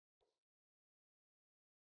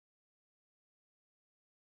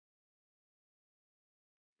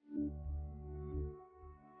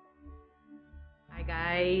Hi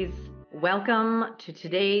guys, welcome to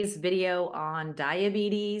today's video on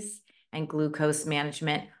diabetes and glucose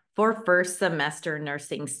management for first semester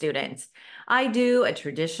nursing students. I do a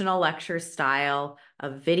traditional lecture style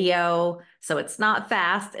of video, so it's not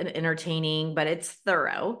fast and entertaining, but it's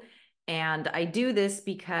thorough. And I do this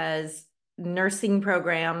because nursing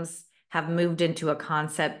programs have moved into a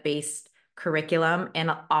concept-based curriculum,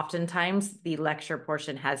 and oftentimes the lecture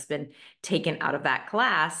portion has been taken out of that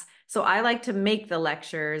class. So I like to make the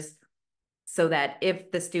lectures so that if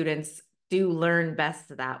the students do learn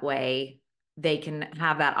best that way, they can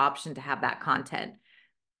have that option to have that content.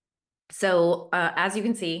 So as you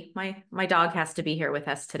can see, my dog has to be here with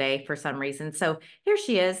us today for some reason. So here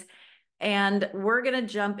she is. And we're going to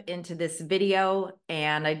jump into this video.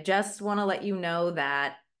 And I just want to let you know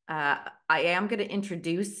that I am going to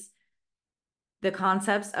introduce the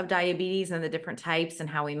concepts of diabetes and the different types and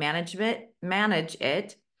how we manage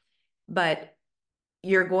it. But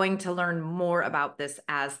you're going to learn more about this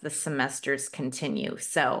as the semesters continue.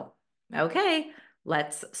 So, okay,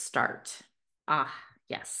 let's start.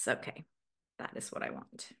 Yes, okay, that is what I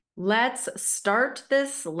want. Let's start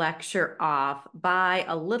this lecture off by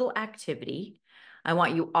a little activity. I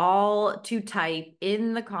want you all to type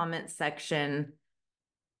in the comment section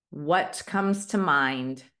what comes to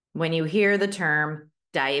mind when you hear the term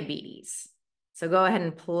diabetes. So go ahead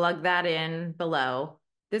and plug that in below.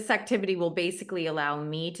 This activity will basically allow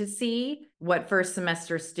me to see what first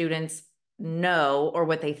semester students know or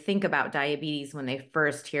what they think about diabetes when they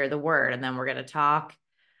first hear the word. And then we're going to talk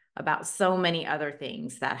about so many other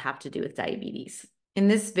things that have to do with diabetes. In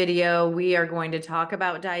this video, we are going to talk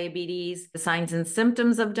about diabetes, the signs and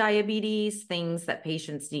symptoms of diabetes, things that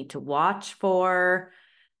patients need to watch for,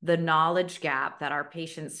 the knowledge gap that our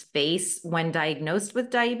patients face when diagnosed with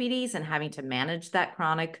diabetes and having to manage that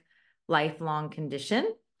chronic lifelong condition,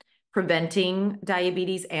 preventing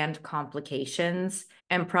diabetes and complications,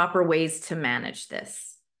 and proper ways to manage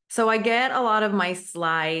this. So I get a lot of my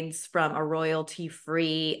slides from a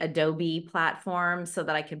royalty-free Adobe platform so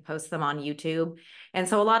that I can post them on YouTube. And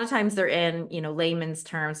so a lot of times they're in, layman's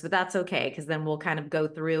terms, but that's okay, because then we'll kind of go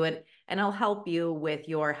through it and it'll help you with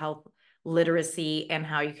your health literacy and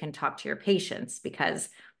how you can talk to your patients, because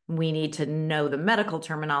we need to know the medical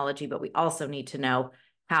terminology, but we also need to know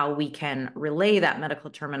how we can relay that medical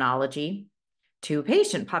terminology to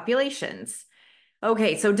patient populations.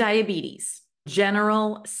 Okay, so diabetes.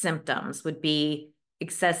 General symptoms would be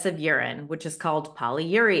excessive urine, which is called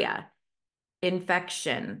polyuria,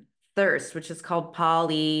 infection, thirst, which is called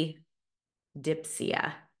polydipsia,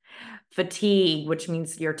 fatigue, which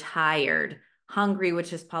means you're tired, hungry,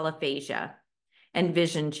 which is polyphagia, and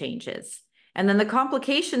vision changes. And then the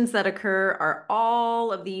complications that occur are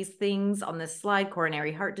all of these things on this slide: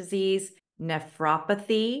 coronary heart disease,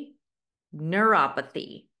 nephropathy,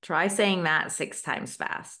 neuropathy. Try saying that 6 times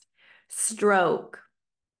fast. Stroke,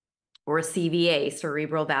 or CVA,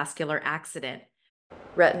 cerebral vascular accident.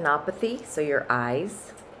 Retinopathy, so your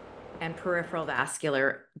eyes, and peripheral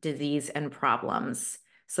vascular disease and problems.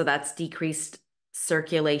 So that's decreased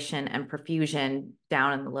circulation and perfusion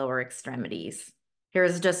down in the lower extremities.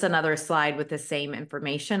 Here's just another slide with the same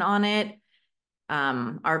information on it.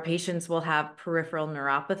 Our patients will have peripheral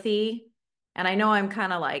neuropathy. And I know I'm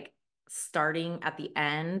kind of like starting at the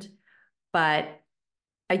end, but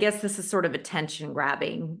I guess this is sort of attention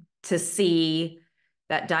grabbing to see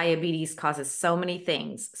that diabetes causes so many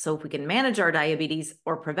things. So if we can manage our diabetes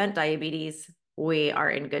or prevent diabetes, we are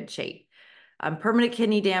in good shape. Permanent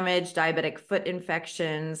kidney damage, diabetic foot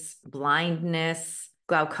infections, blindness,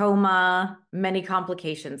 glaucoma, many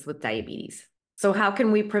complications with diabetes. So how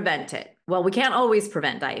can we prevent it? Well, we can't always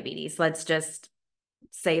prevent diabetes. Let's just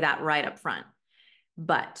say that right up front.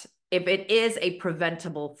 But if it is a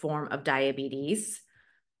preventable form of diabetes,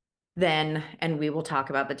 then, and we will talk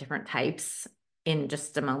about the different types in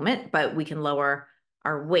just a moment, but we can lower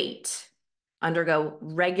our weight, undergo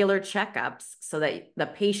regular checkups so that the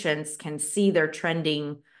patients can see their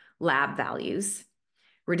trending lab values,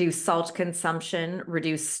 reduce salt consumption,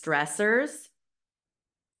 reduce stressors.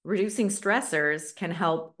 Reducing stressors can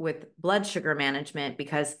help with blood sugar management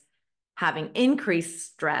because having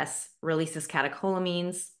increased stress releases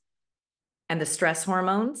catecholamines and the stress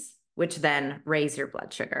hormones, which then raise your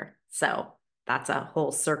blood sugar. So that's a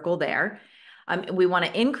whole circle there. We want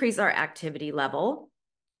to increase our activity level,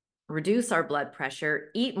 reduce our blood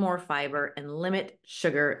pressure, eat more fiber, and limit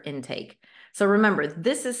sugar intake. So remember,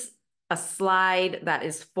 this is a slide that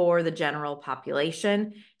is for the general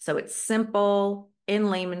population. So it's simple in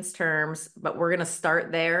layman's terms, but we're going to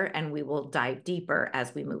start there and we will dive deeper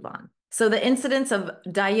as we move on. So the incidence of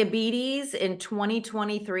diabetes in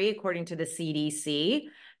 2023, according to the CDC,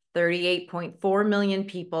 38.4 million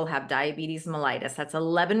people have diabetes mellitus. That's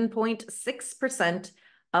 11.6%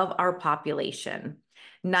 of our population.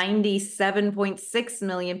 97.6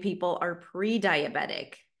 million people are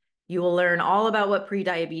pre-diabetic. You will learn all about what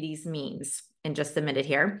pre-diabetes means in just a minute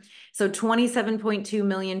here. So 27.2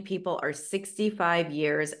 million people are 65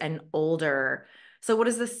 years and older. So what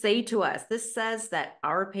does this say to us? This says that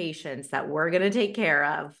our patients that we're going to take care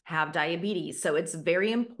of have diabetes. So it's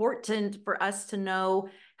very important for us to know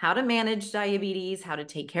how to manage diabetes, how to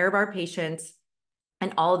take care of our patients,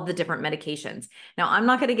 and all of the different medications. Now, I'm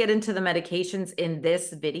not going to get into the medications in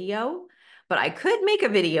this video, but I could make a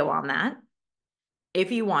video on that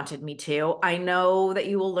if you wanted me to. I know that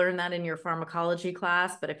you will learn that in your pharmacology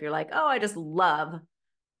class, but if you're like, oh, I just love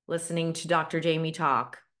listening to Dr. Jamie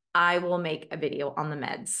talk, I will make a video on the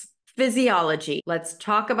meds. Physiology. Let's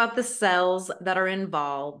talk about the cells that are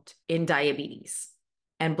involved in diabetes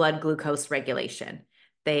and blood glucose regulation.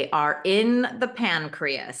 They are in the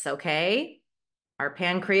pancreas, okay? Our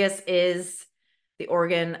pancreas is the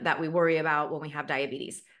organ that we worry about when we have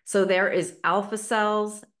diabetes. So there is alpha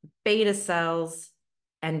cells, beta cells,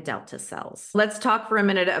 and delta cells. Let's talk for a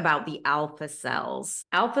minute about the alpha cells.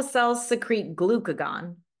 Alpha cells secrete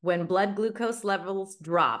glucagon when blood glucose levels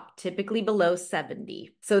drop, typically below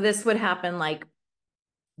 70. So this would happen like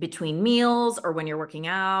between meals or when you're working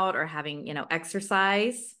out or having,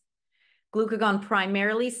 exercise. Glucagon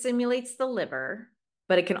primarily stimulates the liver,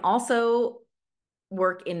 but it can also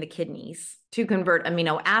work in the kidneys to convert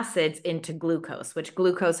amino acids into glucose, which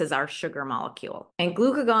glucose is our sugar molecule. And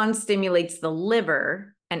glucagon stimulates the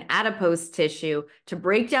liver and adipose tissue to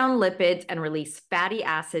break down lipids and release fatty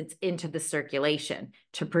acids into the circulation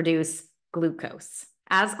to produce glucose.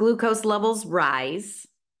 As glucose levels rise,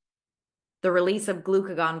 the release of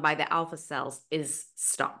glucagon by the alpha cells is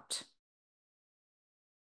stopped.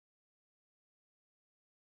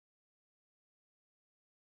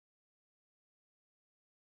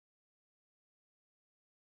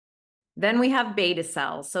 Then we have beta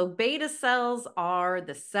cells. So beta cells are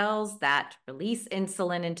the cells that release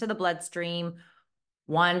insulin into the bloodstream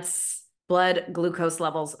once blood glucose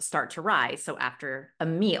levels start to rise. So after a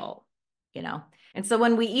meal, And so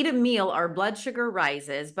when we eat a meal, our blood sugar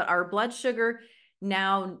rises, but our blood sugar,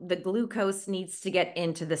 now the glucose needs to get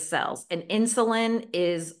into the cells. And insulin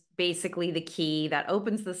is basically the key that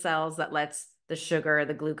opens the cells that lets the sugar,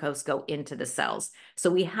 the glucose go into the cells. So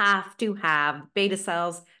we have to have beta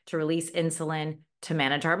cells to release insulin to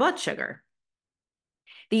manage our blood sugar.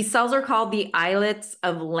 These cells are called the islets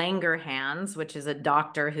of Langerhans, which is a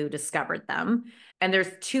doctor who discovered them. And there's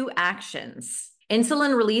two actions.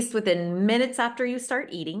 Insulin released within minutes after you start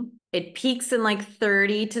eating. It peaks in like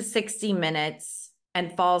 30 to 60 minutes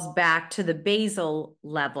and falls back to the basal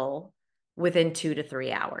level within 2 to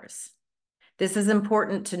 3 hours. This is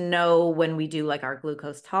important to know when we do like our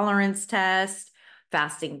glucose tolerance test,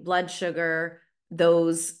 fasting blood sugar.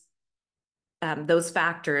 Those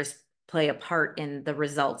factors play a part in the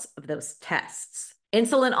results of those tests.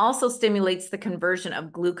 Insulin also stimulates the conversion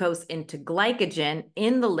of glucose into glycogen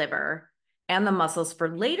in the liver and the muscles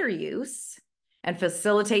for later use and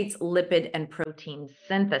facilitates lipid and protein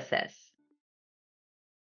synthesis.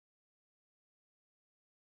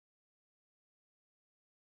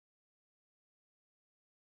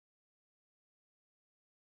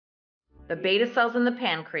 The beta cells in the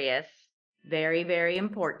pancreas, very, very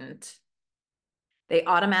important. They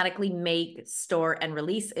automatically make, store, and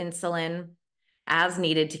release insulin as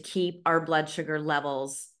needed to keep our blood sugar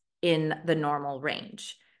levels in the normal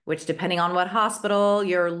range, which depending on what hospital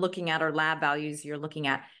you're looking at or lab values you're looking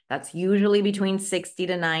at, that's usually between 60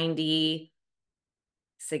 to 90,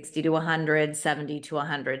 60 to 100, 70 to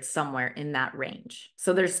 100, somewhere in that range.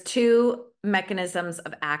 So there's two mechanisms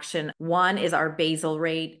of action. One is our basal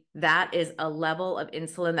rate. That is a level of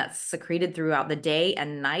insulin that's secreted throughout the day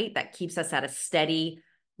and night that keeps us at a steady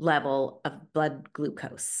level of blood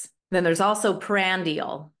glucose. Then there's also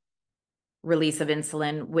prandial release of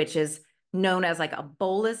insulin, which is known as like a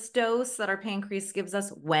bolus dose that our pancreas gives us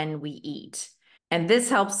when we eat. And this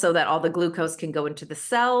helps so that all the glucose can go into the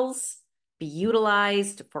cells, be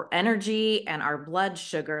utilized for energy, and our blood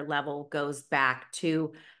sugar level goes back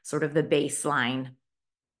to sort of the baseline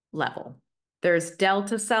level. There's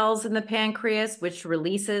delta cells in the pancreas, which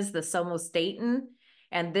releases the somatostatin,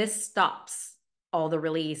 and this stops all the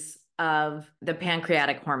release of the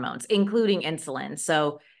pancreatic hormones, including insulin.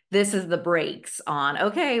 So this is the brakes on,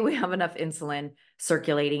 okay, we have enough insulin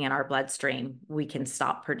circulating in our bloodstream. We can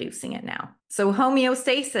stop producing it now. So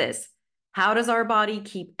homeostasis. How does our body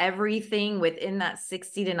keep everything within that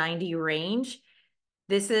 60 to 90 range?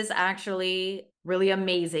 This is actually really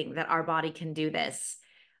amazing that our body can do this.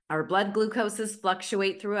 Our blood glucoses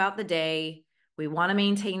fluctuate throughout the day. We want to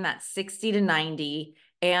maintain that 60 to 90,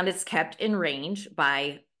 and it's kept in range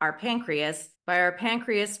by our pancreas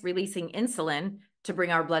releasing insulin to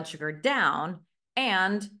bring our blood sugar down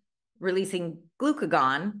and releasing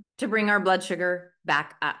glucagon to bring our blood sugar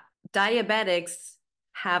back up. Diabetics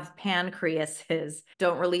have pancreases,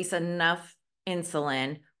 don't release enough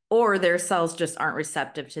insulin, or their cells just aren't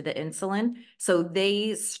receptive to the insulin. So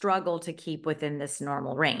they struggle to keep within this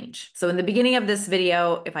normal range. So in the beginning of this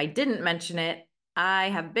video, if I didn't mention it, I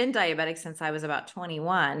have been diabetic since I was about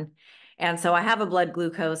 21. And so I have a blood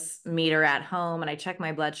glucose meter at home and I check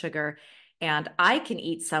my blood sugar, and I can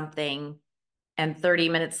eat something and 30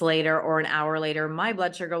 minutes later or an hour later, my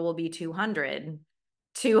blood sugar will be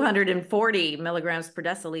 240 milligrams per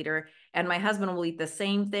deciliter. And my husband will eat the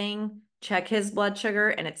same thing, check his blood sugar,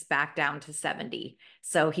 and it's back down to 70.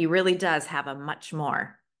 So he really does have a much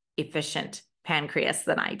more efficient pancreas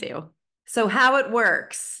than I do. So how it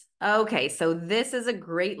works. Okay, so this is a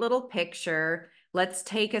great little picture. Let's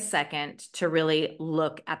take a second to really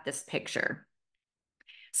look at this picture.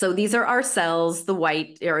 So these are our cells. The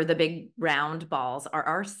white or the big round balls are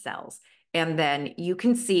our cells. And then you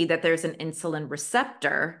can see that there's an insulin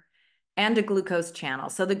receptor and a glucose channel.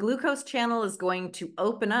 So the glucose channel is going to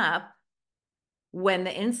open up when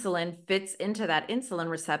the insulin fits into that insulin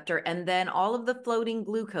receptor, and then all of the floating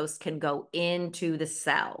glucose can go into the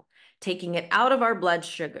cell, taking it out of our blood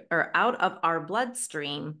sugar or out of our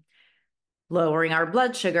bloodstream, lowering our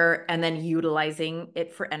blood sugar, and then utilizing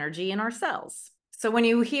it for energy in our cells. So when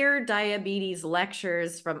you hear diabetes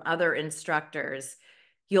lectures from other instructors,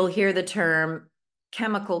 you'll hear the term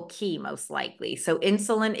chemical key most likely. So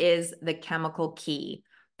insulin is the chemical key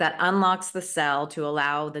that unlocks the cell to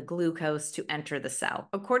allow the glucose to enter the cell.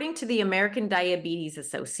 According to the American Diabetes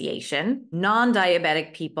Association,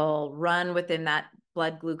 non-diabetic people run within that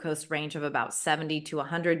blood glucose range of about 70 to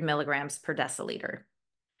 100 milligrams per deciliter.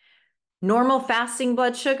 Normal fasting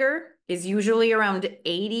blood sugar is usually around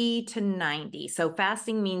 80 to 90. So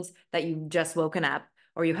fasting means that you've just woken up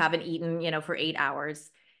or you haven't eaten, for 8 hours,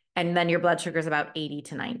 and then your blood sugar is about 80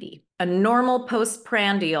 to 90. A normal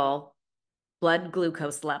postprandial blood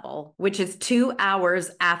glucose level, which is 2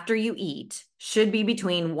 hours after you eat, should be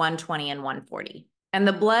between 120 and 140. And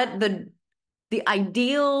the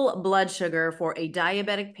ideal blood sugar for a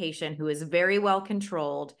diabetic patient who is very well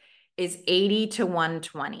controlled is 80 to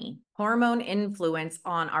 120. Hormone influence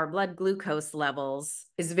on our blood glucose levels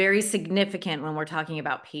is very significant when we're talking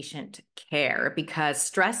about patient care, because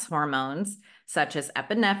stress hormones such as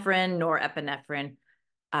epinephrine, norepinephrine,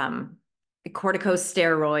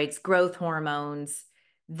 corticosteroids, growth hormones,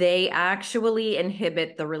 they actually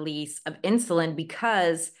inhibit the release of insulin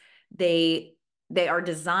because they are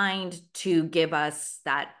designed to give us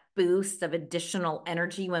that boost of additional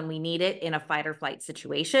energy when we need it in a fight or flight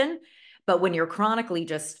situation. But when you're chronically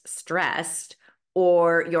just stressed,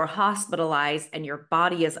 or you're hospitalized and your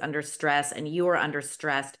body is under stress and you are under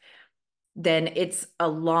stress, then it's a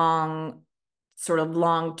long-term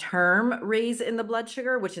raise in the blood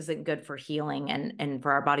sugar, which isn't good for healing and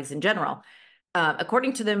for our bodies in general.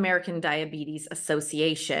 According to the American Diabetes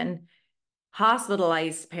Association,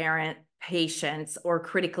 hospitalized patients or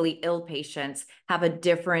critically ill patients have a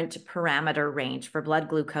different parameter range for blood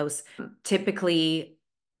glucose. Typically,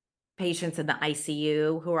 patients in the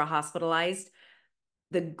ICU who are hospitalized,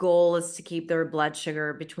 the goal is to keep their blood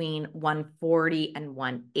sugar between 140 and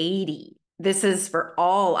 180. This is for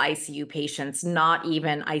all ICU patients, not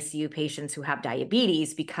even ICU patients who have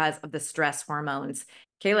diabetes, because of the stress hormones.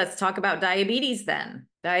 Okay, let's talk about diabetes then.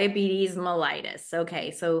 Diabetes mellitus. Okay,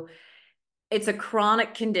 so it's a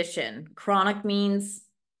chronic condition. Chronic means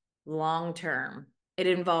long-term. It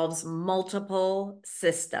involves multiple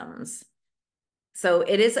systems. So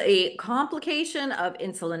it is a complication of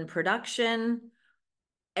insulin production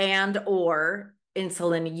and or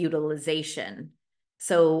insulin utilization.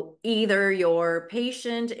 So either your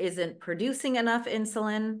patient isn't producing enough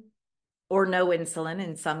insulin, or no insulin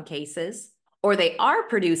in some cases, or they are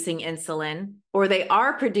producing insulin,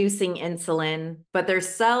 but their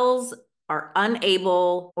cells are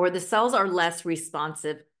unable, or the cells are less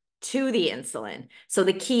responsive to the insulin. So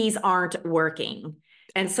the keys aren't working.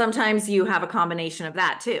 And sometimes you have a combination of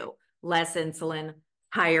that too. Less insulin,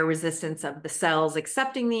 higher resistance of the cells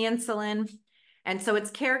accepting the insulin. And so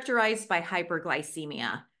it's characterized by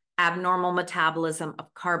hyperglycemia, abnormal metabolism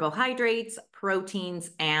of carbohydrates, proteins,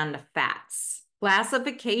 and fats.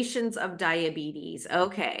 Classifications of diabetes.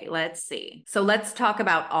 Okay, let's see. So let's talk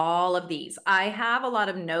about all of these. I have a lot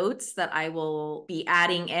of notes that I will be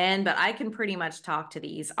adding in, but I can pretty much talk to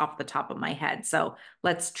these off the top of my head. So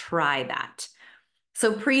let's try that.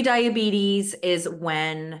 So pre-diabetes is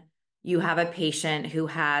when you have a patient who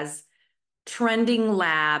has trending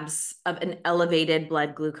labs of an elevated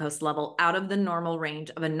blood glucose level out of the normal range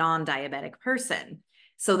of a non-diabetic person.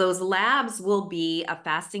 So those labs will be a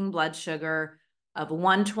fasting blood sugar of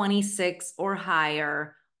 126 or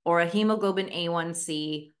higher, or a hemoglobin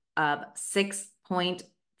A1C of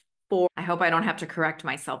 6.4. I hope I don't have to correct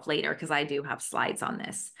myself later because I do have slides on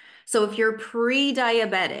this. So if you're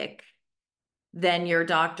pre-diabetic, then your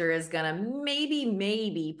doctor is going to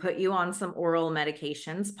maybe put you on some oral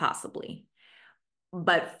medications, possibly.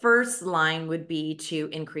 But first line would be to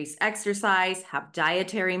increase exercise, have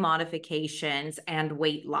dietary modifications, and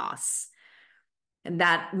weight loss. And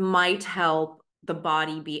that might help the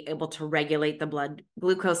body be able to regulate the blood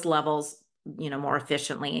glucose levels, more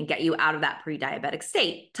efficiently and get you out of that pre-diabetic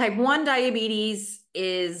state. Type 1 diabetes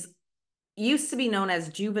used to be known as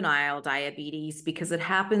juvenile diabetes because it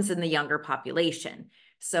happens in the younger population.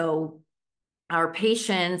 So our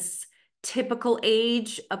patients' typical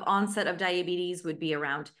age of onset of diabetes would be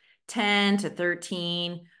around 10 to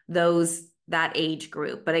 13, that age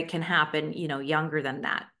group, but it can happen, younger than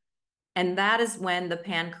that. And that is when the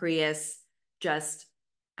pancreas just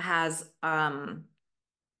has had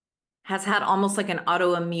almost like an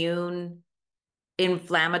autoimmune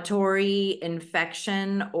inflammatory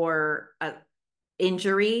infection or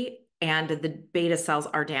injury, and the beta cells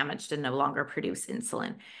are damaged and no longer produce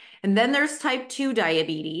insulin. And then there's type 2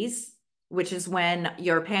 diabetes, which is when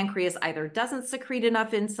your pancreas either doesn't secrete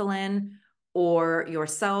enough insulin or your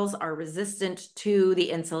cells are resistant to the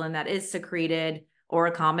insulin that is secreted, or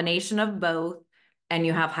a combination of both, and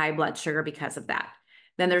you have high blood sugar because of that.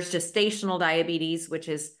 Then there's gestational diabetes, which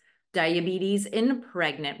is diabetes in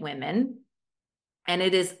pregnant women. And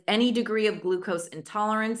it is any degree of glucose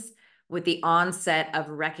intolerance with the onset of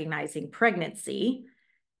recognizing pregnancy.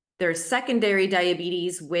 There's secondary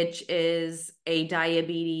diabetes, which is a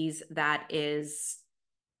diabetes that is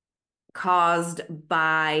caused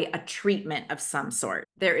by a treatment of some sort.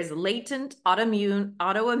 There is latent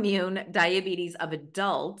autoimmune diabetes of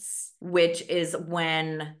adults, which is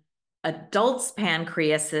when adults'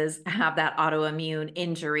 pancreases have that autoimmune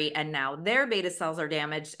injury and now their beta cells are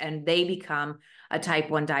damaged and they become a type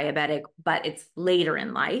 1 diabetic, but it's later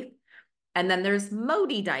in life. And then there's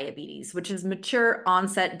MODY diabetes, which is mature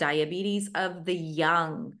onset diabetes of the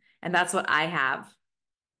young. And that's what I have.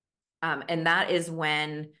 And that is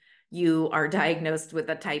when you are diagnosed with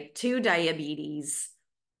a type 2 diabetes,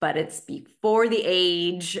 but it's before the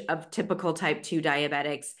age of typical type 2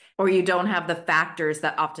 diabetics, or you don't have the factors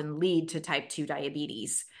that often lead to type 2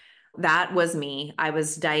 diabetes. That was me. I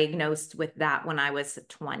was diagnosed with that when I was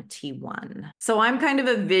 21. So I'm kind of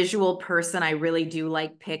a visual person. I really do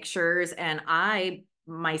like pictures, and I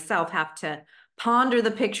myself have to ponder the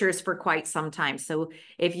pictures for quite some time. So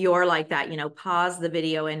if you're like that, pause the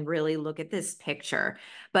video and really look at this picture.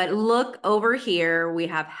 But look over here, we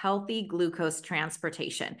have healthy glucose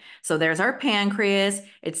transportation. So there's our pancreas.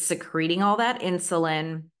 It's secreting all that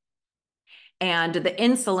insulin. And the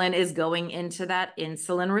insulin is going into that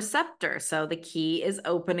insulin receptor. So the key is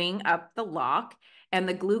opening up the lock, and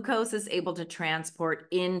the glucose is able to transport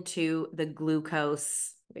into the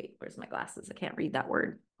glucose. Wait, where's my glasses? I can't read that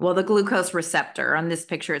word. Well, the glucose receptor. On this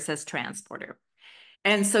picture, it says transporter.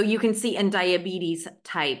 And so you can see in diabetes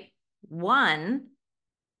type 1,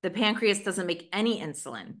 the pancreas doesn't make any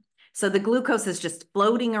insulin. So the glucose is just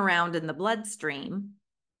floating around in the bloodstream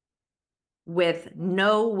with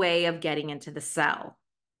no way of getting into the cell.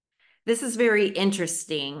 This is very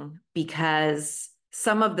interesting because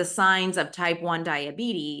some of the signs of type 1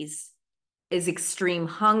 diabetes is extreme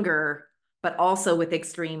hunger, but also with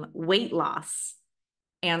extreme weight loss.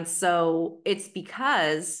 And so it's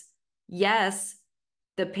because, yes,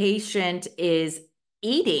 the patient is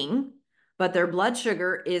eating, but their blood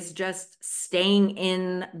sugar is just staying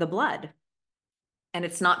in the blood and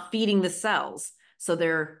it's not feeding the cells. So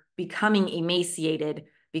they're becoming emaciated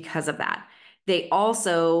because of that. They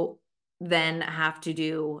also then have to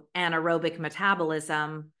do anaerobic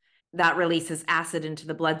metabolism that releases acid into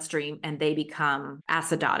the bloodstream and they become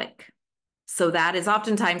acidotic. So that is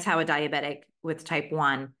oftentimes how a diabetic with type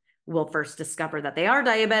 1 will first discover that they are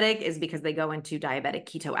diabetic, is because they go into diabetic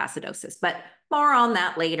ketoacidosis. But more on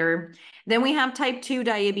that later. Then we have type 2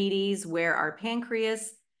 diabetes, where our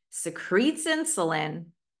pancreas secretes insulin,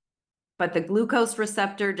 but the glucose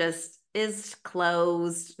receptor just is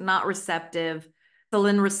closed, not receptive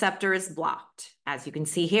insulin receptor is blocked, as you can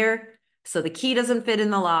see here. So the key doesn't fit in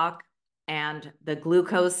the lock and the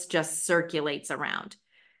glucose just circulates around.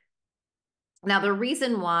 Now, the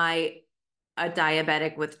reason why a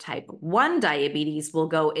diabetic with type 1 diabetes will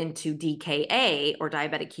go into DKA or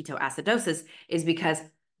diabetic ketoacidosis is because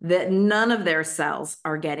none of their cells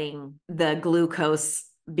are getting the glucose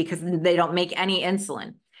because they don't make any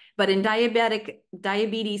insulin. But in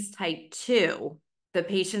diabetes type 2, the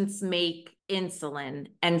patients make insulin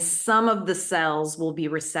and some of the cells will be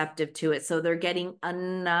receptive to it. So they're getting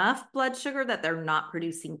enough blood sugar that they're not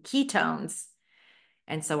producing ketones.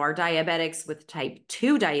 And so our diabetics with type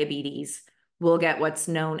 2 diabetes will get what's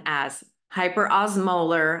known as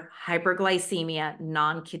hyperosmolar hyperglycemia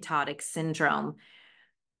non-ketotic syndrome,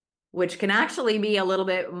 which can actually be a little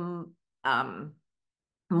bit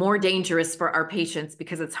more dangerous for our patients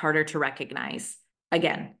because it's harder to recognize.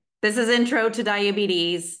 Again, this is intro to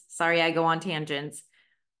diabetes. Sorry, I go on tangents.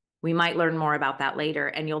 We might learn more about that later,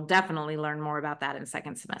 and you'll definitely learn more about that in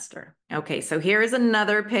second semester. Okay, so here's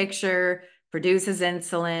another picture. Produces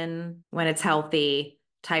insulin when it's healthy.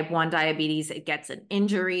 Type 1 diabetes, it gets an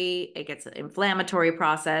injury, it gets an inflammatory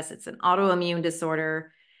process, it's an autoimmune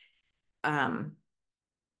disorder.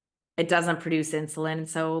 It doesn't produce insulin,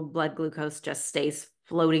 so blood glucose just stays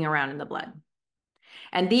floating around in the blood.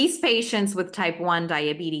 And these patients with type 1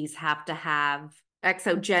 diabetes have to have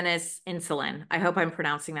exogenous insulin. I hope I'm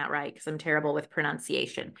pronouncing that right because I'm terrible with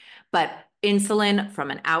pronunciation. But insulin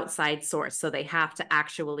from an outside source. So they have to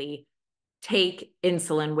actually take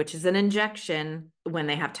insulin, which is an injection when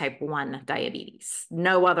they have type 1 diabetes.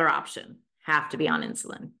 No other option. Have to be on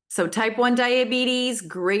insulin. So type 1 diabetes,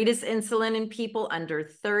 greatest insulin in people under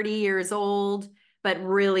 30 years old, but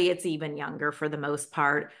really it's even younger for the most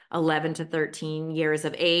part, 11 to 13 years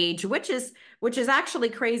of age, which is actually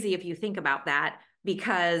crazy if you think about that,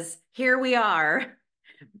 because here we are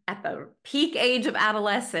at the peak age of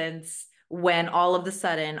adolescence when all of a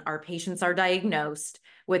sudden our patients are diagnosed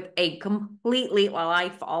with a completely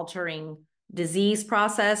life-altering disease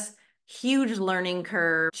process, huge learning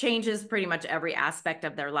curve, changes pretty much every aspect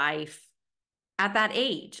of their life at that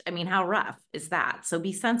age. I mean, how rough is that? So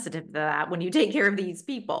be sensitive to that when you take care of these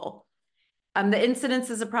people. The incidence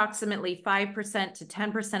is approximately 5% to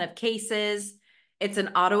 10% of cases. It's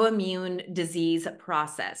an autoimmune disease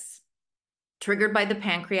process triggered by the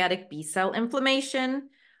pancreatic B cell inflammation.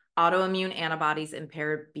 Autoimmune antibodies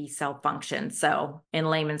impair B cell function. So in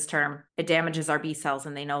layman's term, it damages our B cells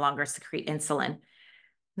and they no longer secrete insulin.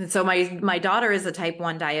 And so my daughter is a type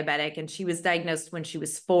 1 diabetic and she was diagnosed when she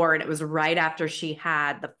was 4 and it was right after she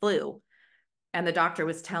had the flu. And the doctor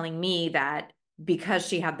was telling me that because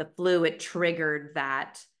she had the flu, it triggered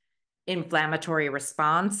that inflammatory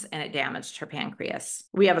response and it damaged her pancreas.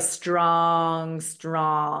 We have a strong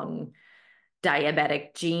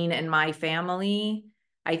diabetic gene in my family.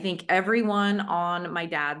 I think everyone on my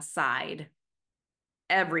dad's side,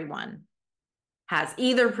 everyone has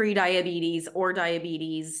either pre-diabetes or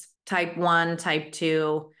diabetes, type 1, type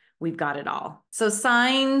 2, we've got it all. So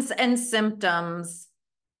signs and symptoms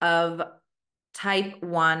of type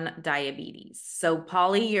 1 diabetes. So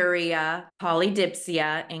polyuria,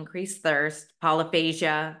 polydipsia, increased thirst,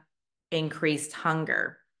 polyphagia, increased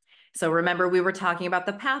hunger. So remember, we were talking about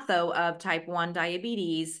the patho of type 1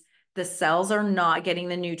 diabetes. The cells are not getting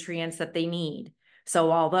the nutrients that they need. So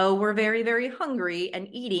although we're very, very hungry and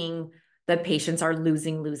eating, the patients are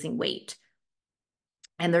losing weight.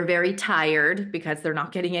 And they're very tired because they're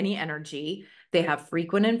not getting any energy. They have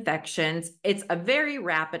frequent infections. It's a very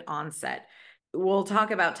rapid onset. We'll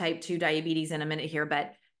talk about type 2 diabetes in a minute here,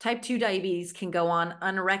 but type 2 diabetes can go on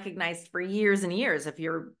unrecognized for years and years if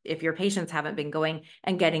your patients haven't been going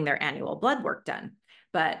and getting their annual blood work done.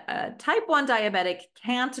 But type 1 diabetic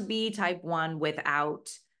can't be type 1 without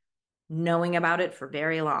knowing about it for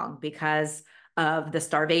very long because of the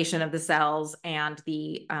starvation of the cells and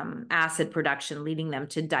the acid production leading them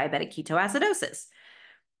to diabetic ketoacidosis.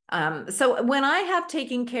 So when I have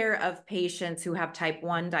taken care of patients who have type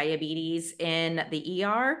 1 diabetes in the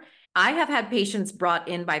ER, I have had patients brought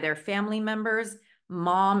in by their family members.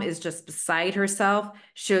 Mom is just beside herself.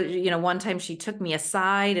 One time she took me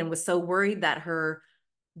aside and was so worried that her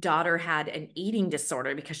daughter had an eating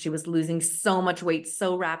disorder because she was losing so much weight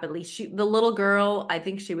so rapidly. The little girl, I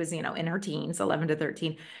think she was, in her teens, 11 to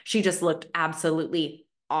 13. She just looked absolutely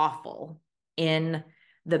awful in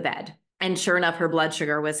the bed. And sure enough, her blood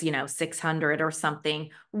sugar was, 600 or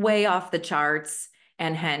something, way off the charts.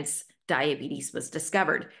 And hence diabetes was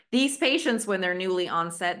discovered. These patients, when they're newly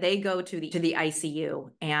onset, they go to the ICU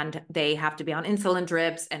and they have to be on insulin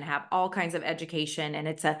drips and have all kinds of education. And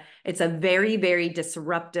it's a very, very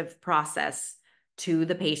disruptive process to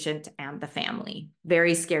the patient and the family.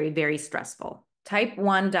 Very scary, very stressful. Type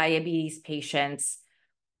 1 diabetes patients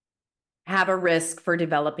have a risk for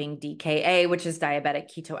developing DKA, which is diabetic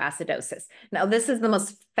ketoacidosis. Now, this is the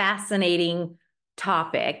most fascinating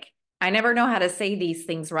topic. I never know how to say these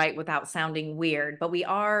things right without sounding weird, but we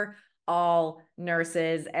are all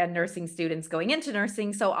nurses and nursing students going into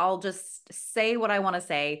nursing. So I'll just say what I want to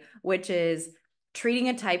say, which is treating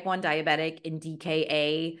a type 1 diabetic in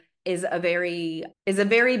DKA is a very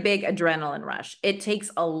big adrenaline rush. It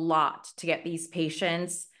takes a lot to get these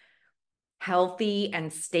patients healthy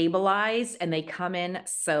and stabilized, and they come in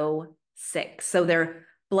so sick. So their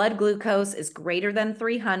blood glucose is greater than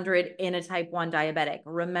 300 in a type 1 diabetic.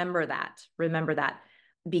 Remember that,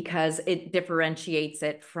 because it differentiates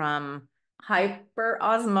it from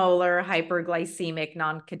hyperosmolar hyperglycemic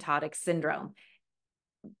non-ketotic syndrome.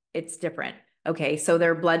 It's different. Okay, so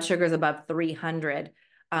their blood sugar is above 300.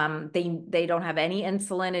 They don't have any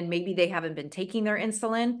insulin, and maybe they haven't been taking their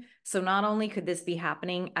insulin. So not only could this be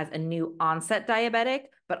happening as a new onset diabetic,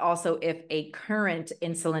 but also if a current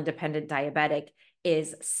insulin dependent diabetic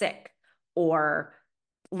is sick or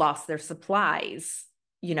lost their supplies,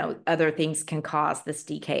 other things can cause this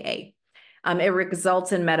DKA. It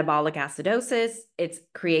results in metabolic acidosis. It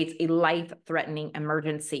creates a life-threatening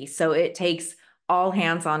emergency. So it takes all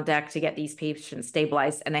hands on deck to get these patients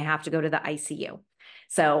stabilized, and they have to go to the ICU.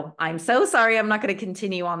 So I'm so sorry, I'm not going to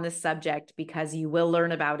continue on this subject because you will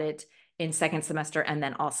learn about it in second semester and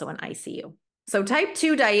then also in ICU. So type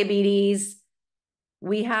 2 diabetes,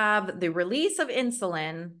 we have the release of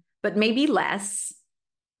insulin, but maybe less.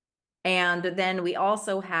 And then we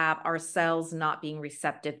also have our cells not being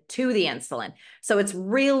receptive to the insulin. So it's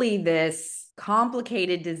really this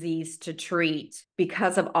complicated disease to treat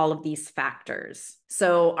because of all of these factors.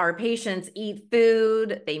 So our patients eat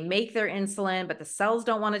food, they make their insulin, but the cells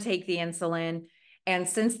don't want to take the insulin. And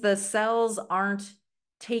since the cells aren't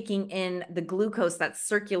taking in the glucose that's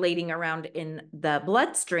circulating around in the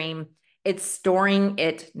bloodstream, it's storing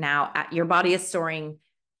it now. Your body is storing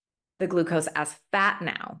the glucose as fat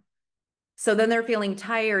now. So then they're feeling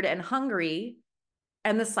tired and hungry,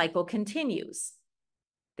 and the cycle continues.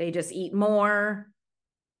 They just eat more.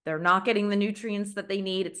 They're not getting the nutrients that they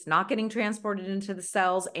need. It's not getting transported into the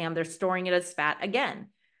cells, and they're storing it as fat again.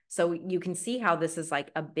 So you can see how this is like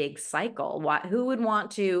a big cycle. Who would want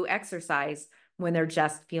to exercise when they're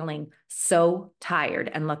just feeling so tired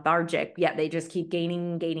and lethargic, yet they just keep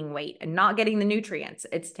gaining weight and not getting the nutrients?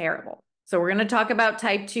 It's terrible. So we're going to talk about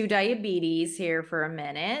type 2 diabetes here for a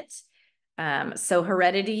minute. So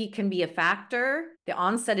heredity can be a factor. The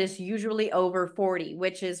onset is usually over 40,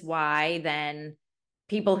 which is why then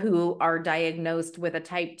people who are diagnosed with a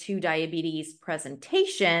type 2 diabetes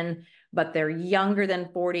presentation, but they're younger than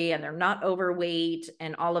 40 and they're not overweight,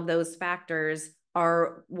 and all of those factors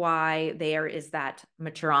are why there is that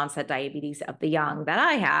mature onset diabetes of the young that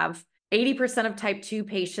I have. 80% of type 2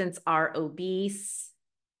 patients are obese,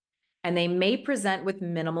 and they may present with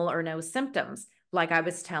minimal or no symptoms. Like I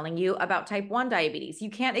was telling you about type 1 diabetes. You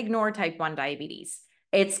can't ignore type 1 diabetes.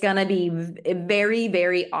 It's going to be very,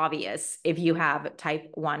 very obvious if you have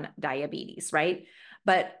type 1 diabetes, right?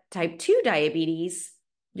 But type 2 diabetes,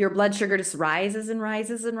 your blood sugar just rises and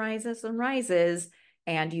rises and rises and rises,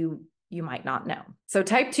 and you might not know. So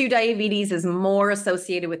type 2 diabetes is more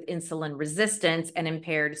associated with insulin resistance and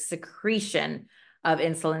impaired secretion of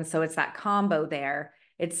insulin. So it's that combo there.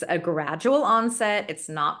 It's a gradual onset. It's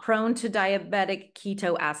not prone to diabetic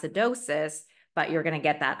ketoacidosis, but you're going to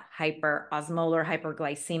get that hyperosmolar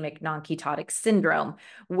hyperglycemic non-ketotic syndrome,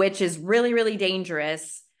 which is really, really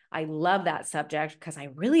dangerous. I love that subject because I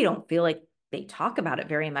really don't feel like they talk about it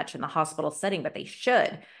very much in the hospital setting, but they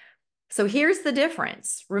should. So here's the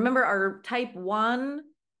difference. Remember, our type 1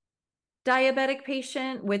 diabetic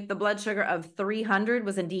patient with the blood sugar of 300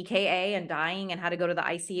 was in DKA and dying and had to go to the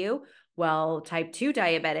ICU. Well, type 2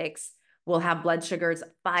 diabetics will have blood sugars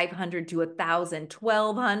 500 to 1,000,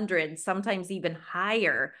 1,200, sometimes even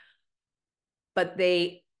higher. But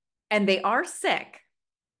they are sick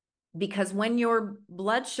because when your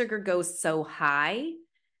blood sugar goes so high,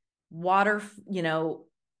 water,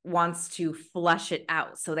 wants to flush it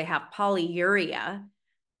out. So they have polyuria,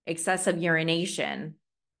 excessive urination.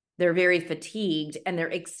 They're very fatigued, and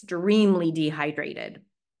they're extremely dehydrated.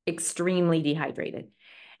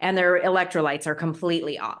 And their electrolytes are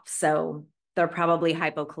completely off. So they're probably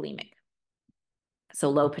hypokalemic. So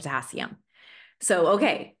low potassium. So,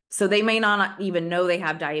 okay. So they may not even know they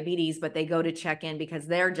have diabetes, but they go to check in because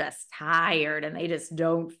they're just tired and they just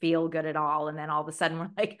don't feel good at all. And then all of a sudden we're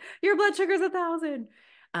like, your blood sugar's 1,000.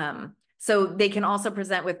 So they can also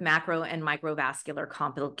present with macro and microvascular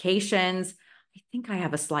complications, think I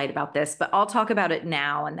have a slide about this, but I'll talk about it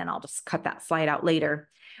now and then I'll just cut that slide out later.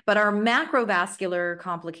 But our macrovascular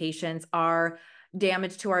complications are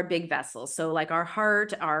damage to our big vessels. So like our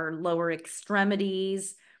heart, our lower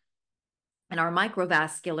extremities, and our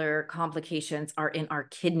microvascular complications are in our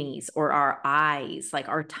kidneys or our eyes, like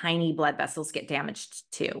our tiny blood vessels get damaged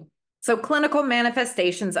too. So clinical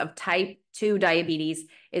manifestations of type 2 diabetes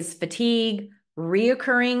is fatigue,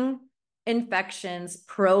 reoccurring infections,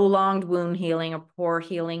 prolonged wound healing or poor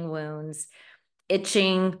healing wounds,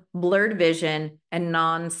 itching, blurred vision, and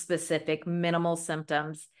non-specific minimal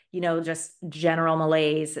symptoms, just general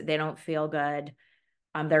malaise. They don't feel good.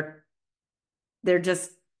 They're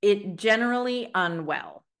just generally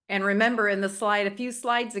unwell. And remember in the slide, a few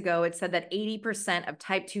slides ago, it said that 80% of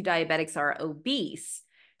type 2 diabetics are obese.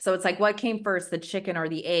 So it's like, what came first, the chicken or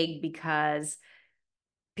the egg? Because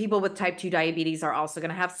people with type 2 diabetes are also going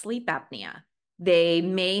to have sleep apnea. They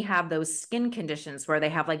may have those skin conditions where they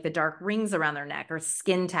have like the dark rings around their neck or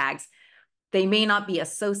skin tags. They may not be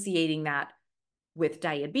associating that with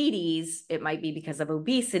diabetes. It might be because of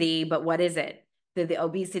obesity, but what is it? Did the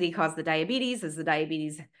obesity cause the diabetes? Is the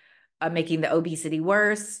diabetes making the obesity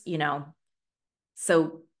worse?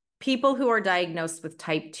 So people who are diagnosed with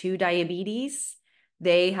type 2 diabetes,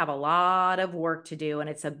 they have a lot of work to do, and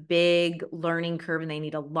it's a big learning curve, and they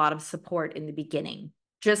need a lot of support in the beginning.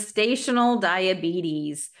 Gestational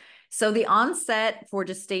diabetes. So the onset for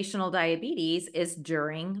gestational diabetes is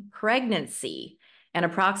during pregnancy, and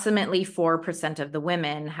approximately 4% of the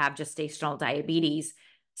women have gestational diabetes.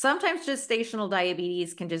 Sometimes gestational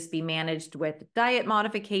diabetes can just be managed with diet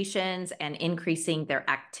modifications and increasing their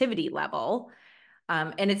activity level.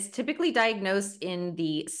 And it's typically diagnosed in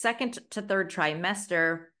the 2nd to 3rd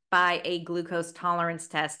trimester by a glucose tolerance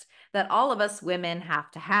test that all of us women have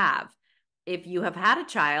to have. If you have had a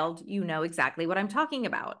child, you know exactly what I'm talking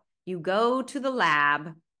about. You go to the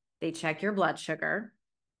lab, they check your blood sugar.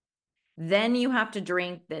 Then you have to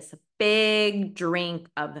drink this big drink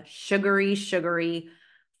of sugary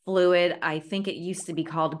fluid. I think it used to be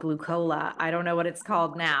called glucola. I don't know what it's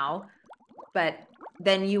called now, but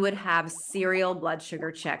then you would have serial blood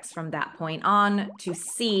sugar checks from that point on to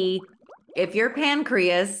see if your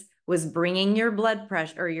pancreas was bringing your blood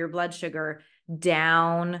pressure or your blood sugar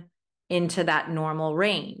down into that normal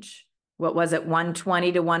range. What was it,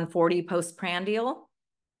 120 to 140 postprandial?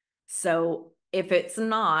 So if it's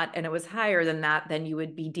not, and it was higher than that, then you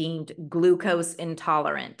would be deemed glucose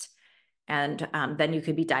intolerant. And then you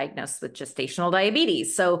could be diagnosed with gestational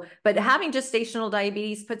diabetes. So, but having gestational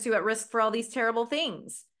diabetes puts you at risk for all these terrible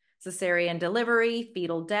things: cesarean delivery,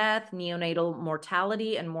 fetal death, neonatal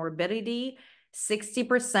mortality and morbidity.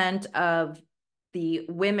 60% of the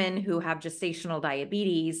women who have gestational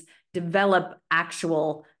diabetes develop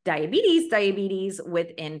actual diabetes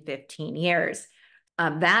within 15 years.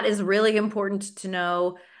 That is really important to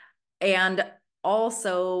know. And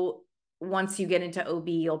also, once you get into OB,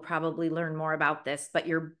 you'll probably learn more about this, but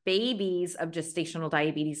your babies of gestational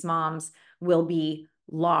diabetes moms will be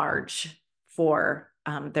large for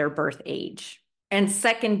their birth age. And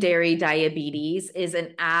secondary diabetes is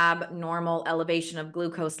an abnormal elevation of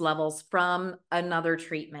glucose levels from another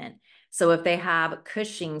treatment. So if they have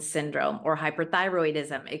Cushing's syndrome or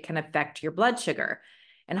hyperthyroidism, it can affect your blood sugar.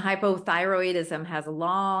 And hypothyroidism has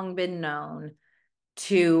long been known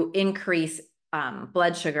to increase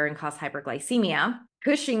blood sugar and cause hyperglycemia.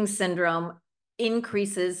 Cushing's syndrome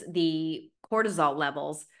increases the cortisol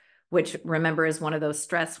levels, which, remember, is one of those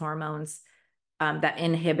stress hormones that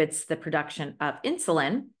inhibits the production of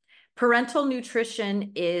insulin. Parental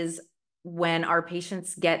nutrition is when our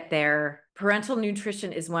patients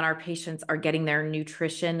are getting their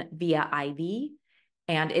nutrition via IV,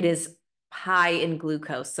 and it is high in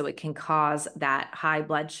glucose, so it can cause that high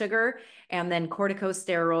blood sugar. And then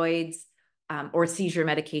corticosteroids or seizure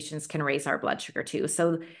medications can raise our blood sugar too.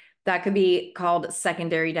 So that could be called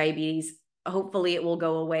secondary diabetes. Hopefully it will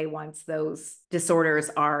go away once those disorders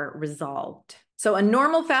are resolved. So a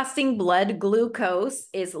normal fasting blood glucose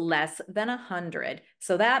is less than 100.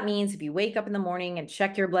 So that means if you wake up in the morning and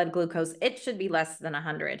check your blood glucose, it should be less than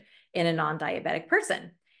 100 in a non-diabetic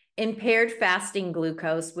person. Impaired fasting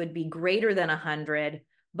glucose would be greater than 100,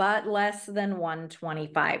 but less than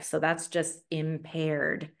 125. So that's just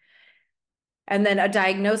impaired. And then a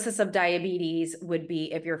diagnosis of diabetes would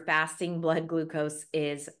be if your fasting blood glucose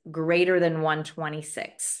is greater than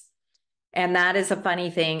 126. And that is a funny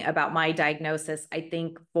thing about my diagnosis. I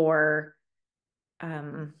think for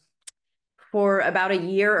For about a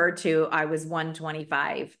year or two, I was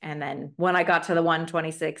 125. And then when I got to the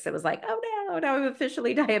 126, it was like, oh no, now I'm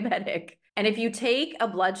officially diabetic. And if you take a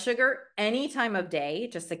blood sugar any time of day,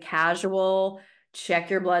 just a casual check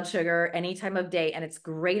your blood sugar any time of day, and it's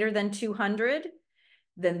greater than 200,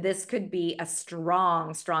 then this could be a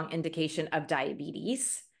strong, strong indication of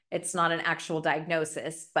diabetes. It's not an actual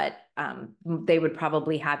diagnosis, but they would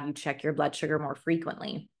probably have you check your blood sugar more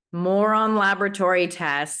frequently. More on laboratory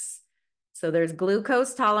tests. So there's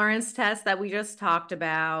glucose tolerance test that we just talked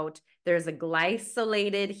about. There's a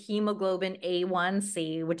glycolated hemoglobin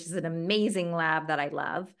A1C, which is an amazing lab that I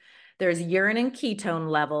love. There's urine and ketone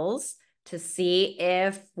levels to see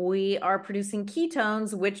if we are producing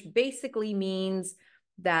ketones, which basically means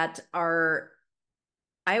that I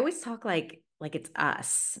always talk like it's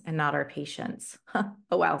us and not our patients.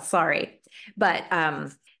 Oh, well, sorry. But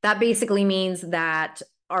that basically means that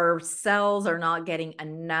our cells are not getting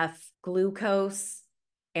enough glucose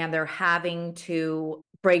and they're having to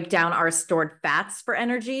break down our stored fats for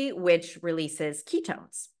energy, which releases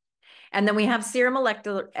ketones. And then we have serum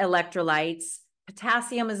electrolytes.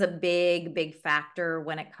 Potassium is a big, big factor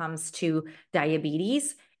when it comes to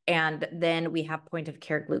diabetes. And then we have point of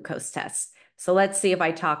care glucose tests. So let's see if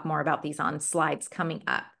I talk more about these on slides coming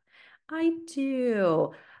up. I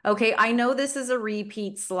do. Okay, I know this is a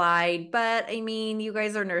repeat slide, but I mean, you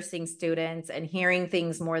guys are nursing students and hearing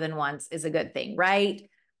things more than once is a good thing, right?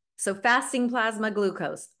 So fasting plasma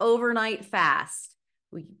glucose, overnight fast.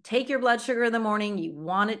 We take your blood sugar in the morning, you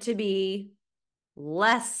want it to be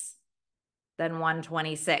less than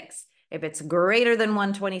 126. If it's greater than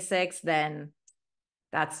 126, then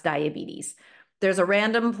that's diabetes. There's a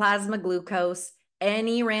random plasma glucose,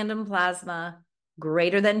 any random plasma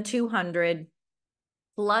greater than 200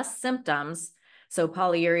 plus symptoms. So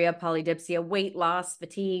polyuria, polydipsia, weight loss,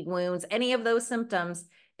 fatigue, wounds, any of those symptoms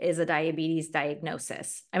is a diabetes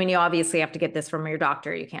diagnosis. I mean, you obviously have to get this from your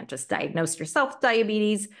doctor. You can't just diagnose yourself with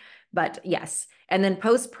diabetes, but yes. And then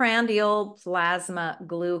postprandial plasma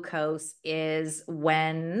glucose is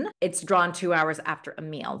when it's drawn 2 hours after a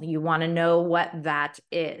meal. You want to know what that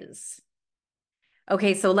is.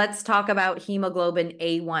 Okay, so let's talk about hemoglobin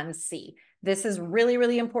A1C. This is really,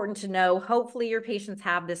 really important to know. Hopefully your patients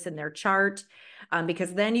have this in their chart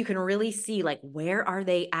because then you can really see like where are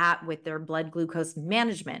they at with their blood glucose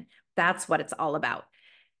management. That's what it's all about.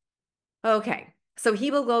 Okay, so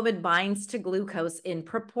hemoglobin binds to glucose in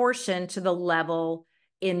proportion to the level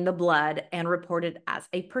in the blood and reported as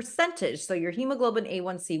a percentage. So your hemoglobin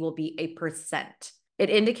A1C will be a percent. It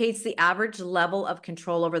indicates the average level of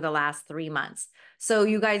control over the last 3 months. So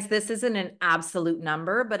you guys, this isn't an absolute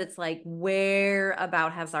number, but it's like where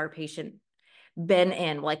about has our patient been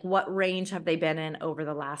in? Like what range have they been in over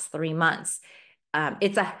the last 3 months?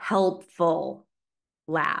 It's a helpful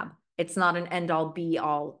lab. It's not an end all be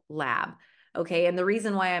all lab. Okay. And the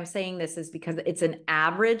reason why I'm saying this is because it's an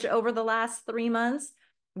average over the last 3 months,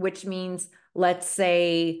 which means let's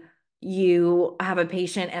say you have a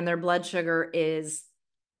patient and their blood sugar is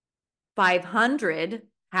 500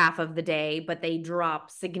 half of the day, but they drop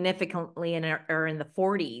significantly and are in the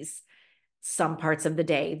 40s some parts of the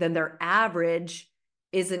day, then their average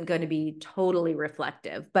isn't going to be totally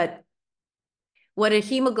reflective. But what a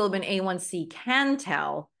hemoglobin A1C can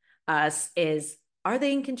tell us is, are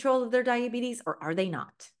they in control of their diabetes or are they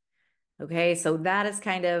not? Okay, so that is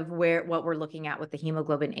kind of what we're looking at with the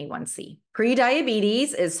hemoglobin A1C.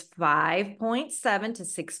 Pre-diabetes is 5.7 to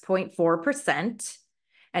 6.4%,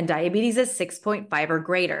 and diabetes is 6.5 or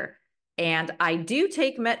greater. And I do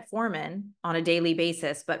take metformin on a daily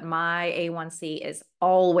basis, but my A1C is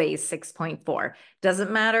always 6.4.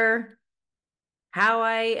 Doesn't matter how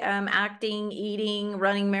I am acting, eating,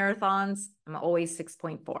 running marathons, I'm always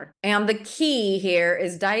 6.4. And the key here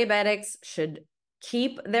is diabetics should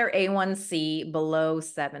keep their A1C below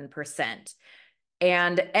 7%.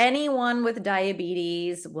 And anyone with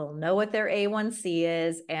diabetes will know what their A1C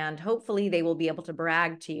is, and hopefully they will be able to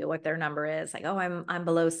brag to you what their number is. Like, oh, I'm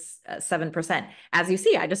below 7%. As you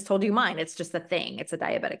see, I just told you mine. It's just a thing. It's a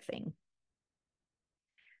diabetic thing.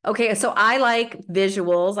 Okay, so I like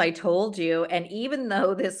visuals, I told you, and even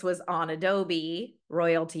though this was on Adobe,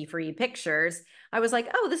 royalty-free pictures, I was like,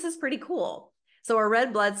 oh, this is pretty cool. So our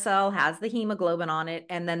red blood cell has the hemoglobin on it,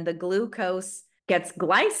 and then the glucose gets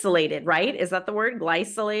glycolated, right? Is that the word?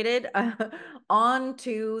 Glycolated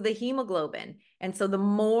onto the hemoglobin. And so the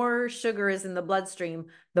more sugar is in the bloodstream,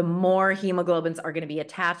 the more hemoglobins are going to be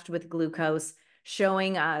attached with glucose,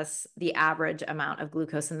 showing us the average amount of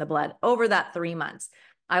glucose in the blood over that 3 months.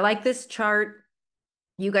 I like this chart.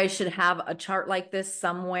 You guys should have a chart like this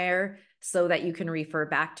somewhere so that you can refer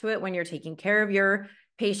back to it when you're taking care of your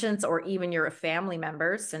patients or even your family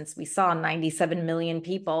members, since we saw 97 million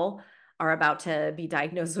people are about to be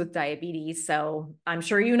diagnosed with diabetes. So I'm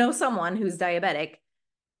sure you know someone who's diabetic,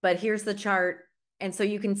 but here's the chart. And so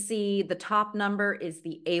you can see the top number is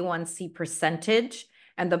the A1C percentage,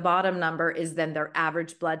 and the bottom number is then their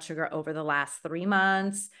average blood sugar over the last 3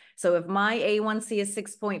 months. So if my A1C is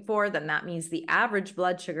 6.4, then that means the average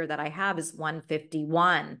blood sugar that I have is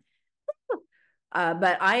 151.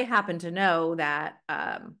 But I happen to know that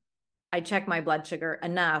I check my blood sugar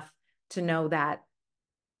enough to know that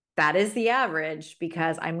that is the average,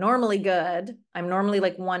 because I'm normally good. I'm normally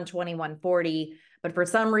like 120, 140, but for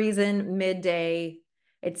some reason, midday,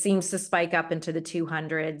 it seems to spike up into the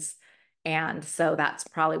 200s. And so that's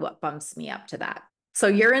probably what bumps me up to that. So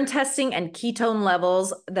urine testing and ketone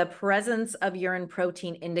levels, the presence of urine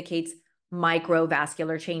protein indicates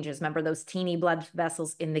microvascular changes. Remember, those teeny blood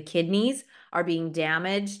vessels in the kidneys are being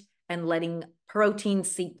damaged and letting protein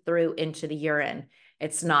seep through into the urine.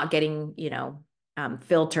 It's not getting,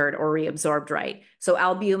 filtered or reabsorbed right. So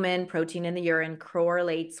albumin, protein in the urine,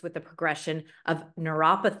 correlates with the progression of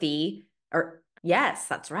neuropathy, or yes,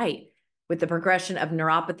 that's right, with the progression of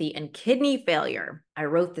neuropathy and kidney failure. I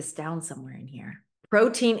wrote this down somewhere in here.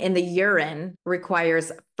 Protein in the urine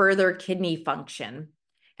requires further kidney function,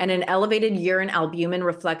 and an elevated urine albumin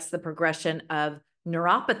reflects the progression of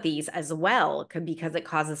neuropathies as well, because it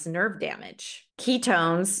causes nerve damage.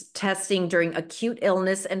 Ketones testing during acute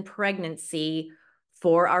illness and pregnancy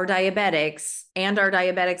for our diabetics and our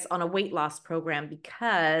diabetics on a weight loss program,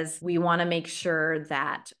 because we want to make sure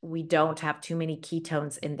that we don't have too many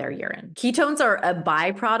ketones in their urine. Ketones are a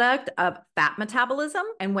byproduct of fat metabolism,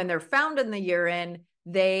 and when they're found in the urine,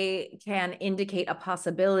 they can indicate a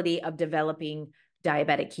possibility of developing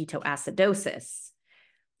diabetic ketoacidosis.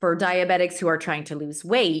 For diabetics who are trying to lose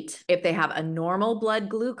weight, if they have a normal blood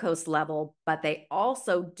glucose level, but they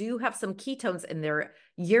also do have some ketones in their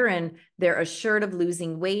urine, they're assured of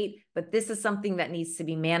losing weight, but this is something that needs to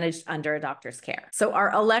be managed under a doctor's care. So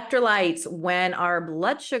our electrolytes, when our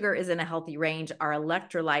blood sugar is in a healthy range, our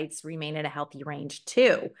electrolytes remain in a healthy range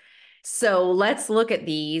too. So let's look at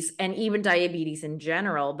these, and even diabetes in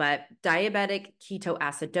general, but diabetic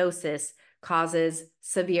ketoacidosis causes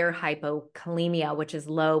severe hypokalemia, which is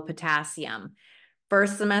low potassium.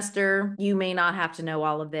 First semester, you may not have to know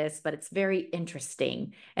all of this, but it's very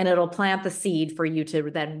interesting, and it'll plant the seed for you to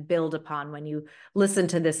then build upon when you listen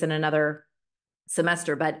to this in another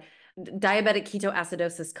semester. But diabetic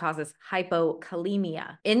ketoacidosis causes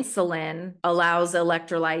hypokalemia. Insulin allows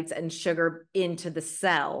electrolytes and sugar into the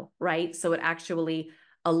cell, right? So it actually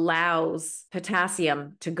allows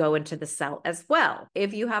potassium to go into the cell as well.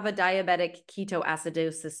 If you have a diabetic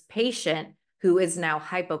ketoacidosis patient who is now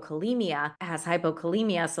has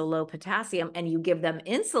hypokalemia, so low potassium, and you give them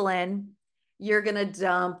insulin, you're going to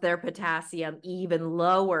dump their potassium even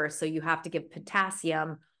lower. So you have to give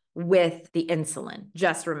potassium with the insulin.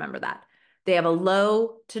 Just remember that. They have a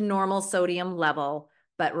low to normal sodium level,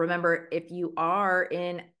 but remember, if you are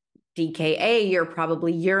in DKA, you're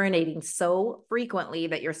probably urinating so frequently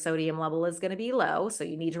that your sodium level is going to be low. So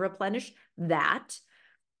you need to replenish that.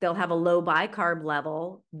 They'll have a low bicarb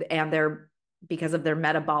level, and because of their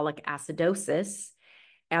metabolic acidosis.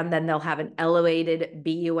 And then they'll have an elevated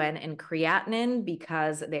BUN and creatinine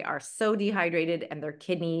because they are so dehydrated and their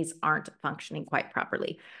kidneys aren't functioning quite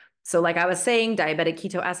properly. So like I was saying, diabetic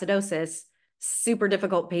ketoacidosis, super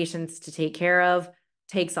difficult patients to take care of,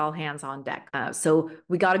 takes all hands on deck. So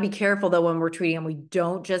we got to be careful though when we're treating them. We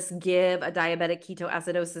don't just give a diabetic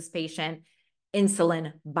ketoacidosis patient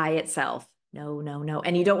insulin by itself. No, no, no.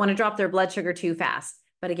 And you don't want to drop their blood sugar too fast.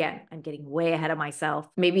 But again, I'm getting way ahead of myself.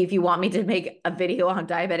 Maybe if you want me to make a video on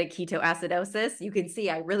diabetic ketoacidosis, you can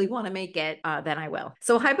see I really want to make it, then I will.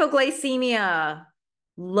 So hypoglycemia,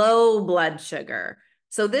 low blood sugar.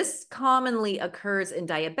 So this commonly occurs in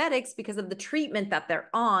diabetics because of the treatment that they're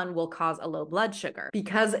on will cause a low blood sugar.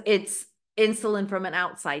 Because it's insulin from an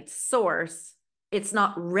outside source, it's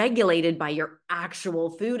not regulated by your actual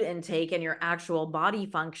food intake and your actual body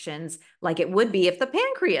functions like it would be if the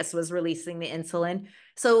pancreas was releasing the insulin.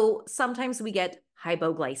 So sometimes we get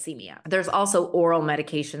hypoglycemia. There's also oral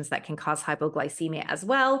medications that can cause hypoglycemia as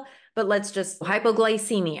well, but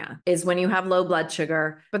hypoglycemia is when you have low blood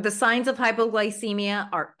sugar. But the signs of hypoglycemia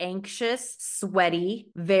are anxious, sweaty,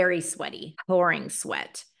 very sweaty, pouring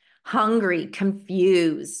sweat, hungry,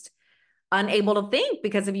 confused, unable to think,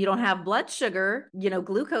 because if you don't have blood sugar,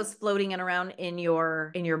 glucose floating around in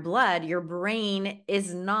your blood, your brain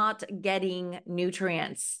is not getting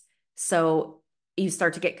nutrients. So you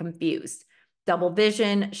start to get confused. Double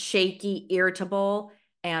vision, shaky, irritable,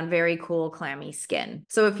 and very cool, clammy skin.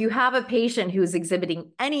 So if you have a patient who's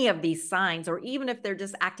exhibiting any of these signs, or even if they're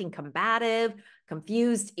just acting combative,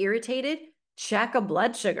 confused, irritated, check a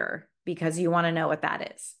blood sugar because you want to know what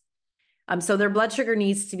that is. So their blood sugar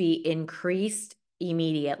needs to be increased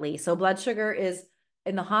immediately. So blood sugar is,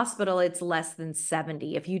 in the hospital, it's less than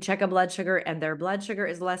 70. If you check a blood sugar and their blood sugar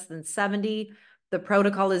is less than 70, the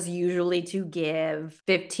protocol is usually to give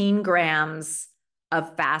 15 grams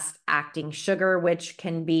of fast acting sugar, which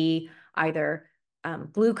can be either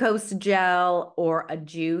glucose gel or a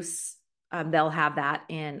juice. They'll have that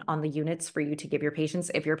on the units for you to give your patients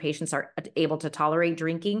if your patients are able to tolerate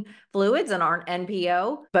drinking fluids and aren't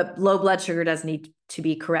NPO. But low blood sugar does need to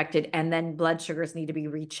be corrected, and then blood sugars need to be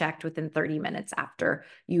rechecked within 30 minutes after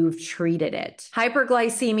you've treated it.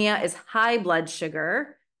 Hyperglycemia is high blood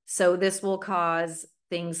sugar, so this will cause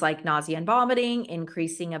things like nausea and vomiting,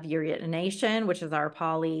 increasing of urination, which is our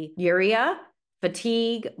polyuria,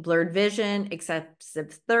 fatigue, blurred vision,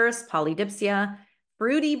 excessive thirst, polydipsia,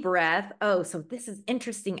 fruity breath. Oh, so this is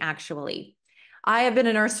interesting, actually. I have been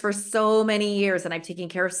a nurse for so many years, and I've taken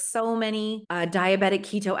care of so many diabetic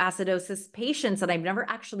ketoacidosis patients, and I've never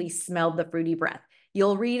actually smelled the fruity breath.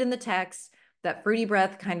 You'll read in the text that fruity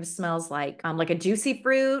breath kind of smells like a juicy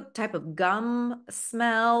fruit type of gum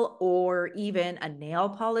smell, or even a nail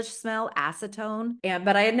polish smell, acetone.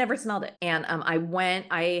 But I had never smelled it. And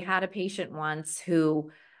I had a patient once who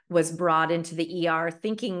was brought into the ER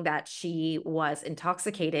thinking that she was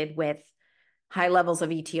intoxicated with high levels of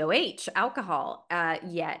ETOH, alcohol,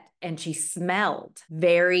 and she smelled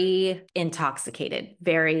very intoxicated,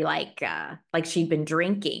 very like she'd been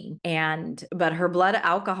drinking. But her blood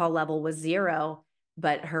alcohol level was 0,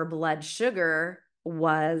 but her blood sugar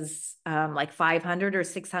was like 500 or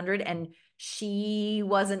 600, and she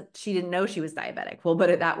didn't know she was diabetic. We'll put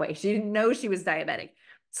it that way. She didn't know she was diabetic.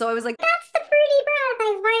 So I was like, that's the fruity breath.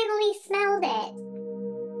 I finally smelled it.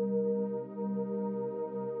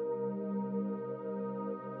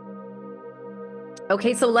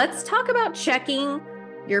 Okay, so let's talk about checking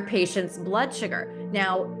your patient's blood sugar.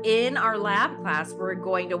 Now, in our lab class, we're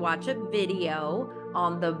going to watch a video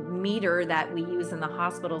on the meter that we use in the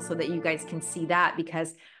hospital so that you guys can see that,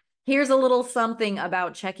 because here's a little something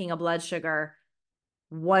about checking a blood sugar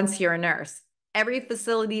once you're a nurse. Every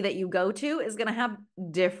facility that you go to is going to have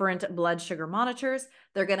different blood sugar monitors.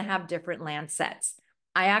 They're going to have different Lancets.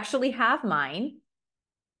 I actually have mine,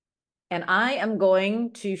 and I am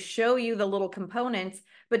going to show you the little components,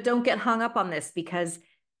 but don't get hung up on this because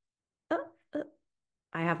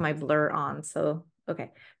I have my blur on. So,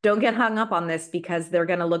 okay. Don't get hung up on this because they're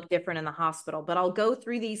going to look different in the hospital, but I'll go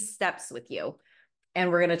through these steps with you, and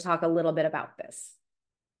we're going to talk a little bit about this.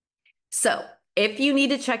 So if you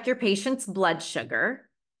need to check your patient's blood sugar,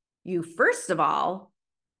 you first of all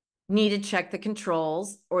need to check the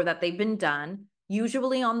controls, or that they've been done,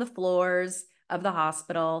 usually on the floors of the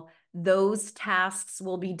hospital. Those tasks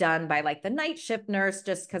will be done by like the night shift nurse,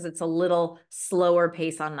 just because it's a little slower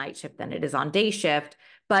pace on night shift than it is on day shift.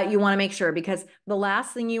 But you want to make sure, because the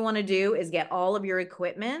last thing you want to do is get all of your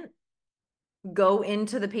equipment, go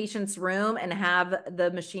into the patient's room, and have the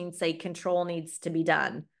machine say control needs to be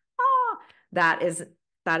done. That is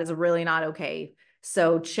really not okay.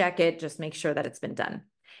 So check it, just make sure that it's been done.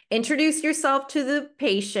 Introduce yourself to the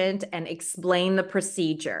patient and explain the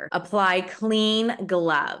procedure. Apply clean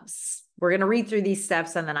gloves. We're going to read through these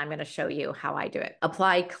steps, and then I'm going to show you how I do it.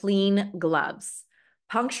 Apply clean gloves.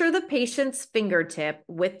 Puncture the patient's fingertip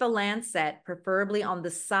with the lancet, preferably on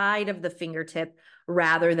the side of the fingertip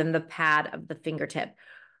rather than the pad of the fingertip.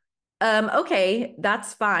 Okay,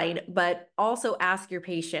 that's fine, but also ask your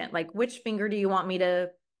patient, like, which finger do you want me to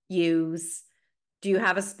use? Do you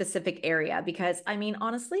have a specific area? Because I mean,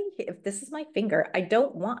 honestly, if this is my finger, I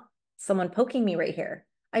don't want someone poking me right here.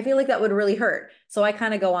 I feel like that would really hurt. So I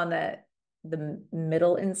kind of go on the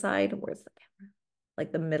middle inside. Where's the camera?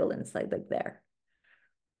 Like the middle inside, like there.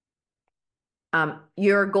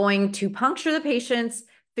 You're going to puncture the patient's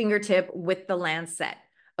fingertip with the lancet.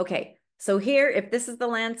 Okay, so here, if this is the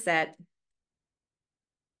lancet,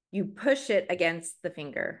 you push it against the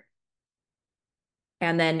finger,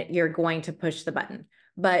 and then you're going to push the button.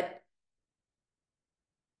 But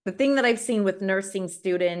the thing that I've seen with nursing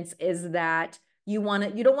students is that you don't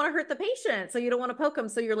want to hurt the patient, so you don't want to poke them,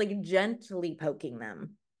 so you're like gently poking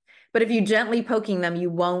them. But if you gently poking them, you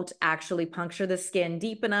won't actually puncture the skin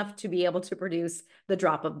deep enough to be able to produce the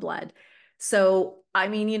drop of blood. So, I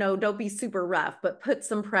mean, don't be super rough, but put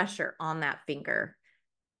some pressure on that finger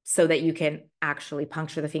so that you can actually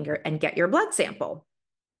puncture the finger and get your blood sample.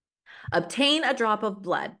 Obtain a drop of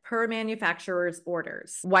blood per manufacturer's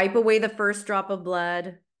orders. Wipe away the first drop of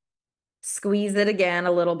blood Squeeze it again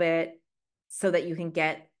a little bit so that you can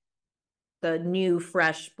get the new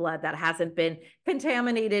fresh blood that hasn't been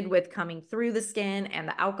contaminated with coming through the skin and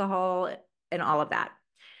the alcohol and all of that.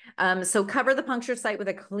 So cover the puncture site with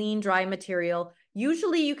a clean, dry material.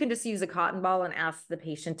 Usually you can just use a cotton ball and ask the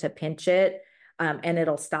patient to pinch it, and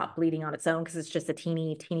it'll stop bleeding on its own because it's just a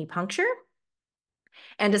teeny, teeny puncture.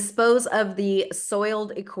 And dispose of the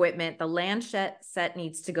soiled equipment. The lancet set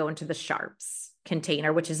needs to go into the sharps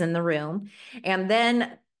container, which is in the room. And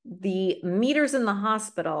then the meters in the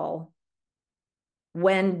hospital,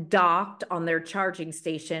 when docked on their charging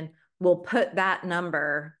station, will put that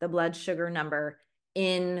number, the blood sugar number,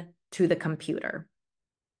 into the computer.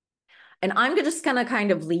 And I'm just going to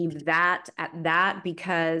kind of leave that at that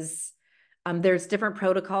because there's different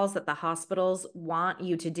protocols that the hospitals want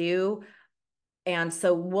you to do. And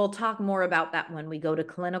so we'll talk more about that when we go to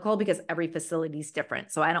clinical because every facility is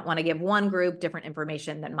different. So I don't want to give one group different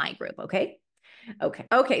information than my group. Okay.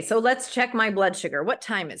 Okay. So let's check my blood sugar. What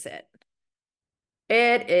time is it?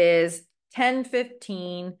 It is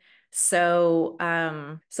 10:15. So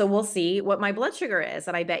we'll see what my blood sugar is.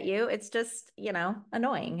 And I bet you it's just,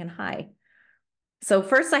 annoying and high. So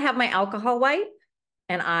first I have my alcohol wipe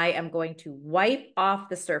and I am going to wipe off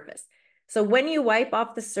the surface. So when you wipe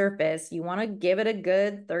off the surface, you want to give it a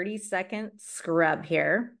good 30-second scrub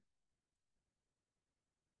here.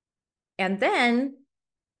 And then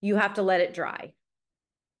you have to let it dry.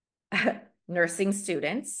 Nursing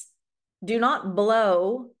students, do not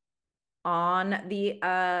blow on the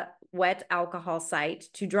wet alcohol site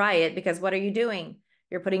to dry it because what are you doing?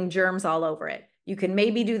 You're putting germs all over it. You can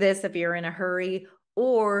maybe do this if you're in a hurry,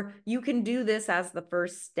 or you can do this as the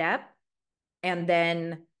first step and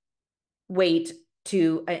then wait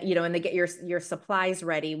to, and they get your supplies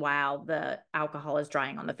ready while the alcohol is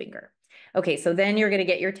drying on the finger. Okay, so then you're going to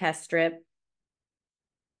get your test strip.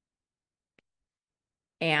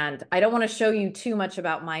 And I don't want to show you too much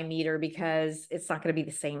about my meter because it's not going to be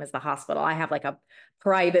the same as the hospital. I have like a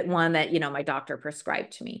private one that, my doctor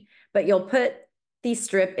prescribed to me. But you'll put the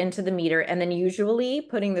strip into the meter, and then usually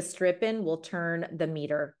putting the strip in will turn the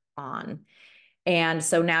meter on. And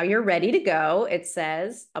so now you're ready to go. It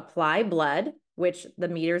says apply blood, which the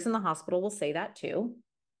meters in the hospital will say that too.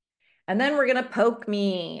 And then we're going to poke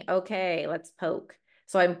me. Okay, let's poke.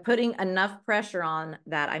 So I'm putting enough pressure on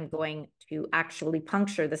that I'm going to actually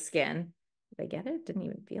puncture the skin. Did I get it? Didn't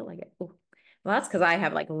even feel like it. Ooh. Well, that's because I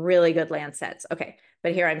have like really good lancets. Okay,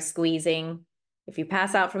 but here I'm squeezing. If you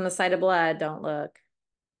pass out from the sight of blood, don't look.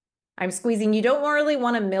 I'm squeezing. You don't really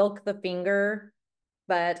want to milk the finger,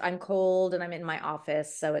 but I'm cold and I'm in my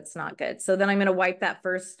office, so it's not good. So then I'm going to wipe that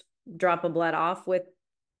first drop of blood off with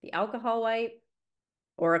the alcohol wipe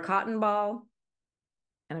or a cotton ball.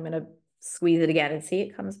 And I'm going to squeeze it again and see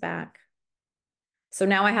it comes back. So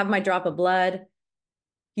now I have my drop of blood.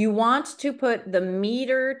 You want to put the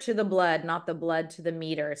meter to the blood, not the blood to the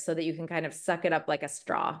meter, so that you can kind of suck it up like a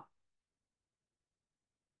straw.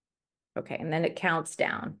 Okay, and then it counts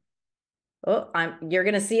down. Oh, you're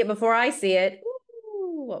going to see it before I see it.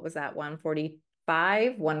 Ooh, what was that?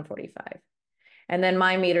 145, 145. And then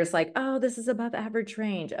my meter's like, oh, this is above average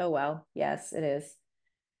range. Oh, well, yes, it is.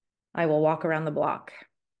 I will walk around the block.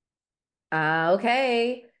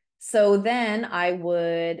 Okay. So then I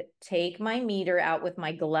would take my meter out with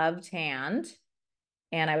my gloved hand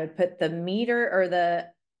and I would put the meter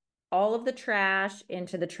or all of the trash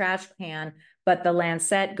into the trash can, but the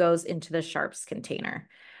lancet goes into the sharps container.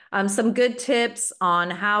 Some good tips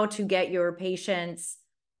on how to get your patient's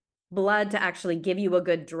blood to actually give you a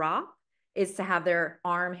good drop is to have their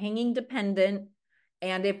arm hanging dependent.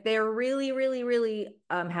 And if they're really, really, really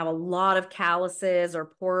have a lot of calluses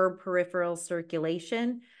or poor peripheral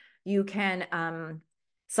circulation, you can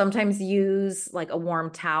sometimes use like a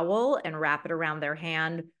warm towel and wrap it around their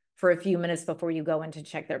hand for a few minutes before you go in to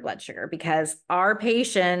check their blood sugar, because our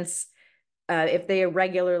patients, if they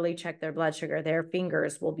regularly check their blood sugar, their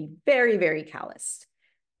fingers will be very, very calloused.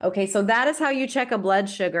 Okay, so that is how you check a blood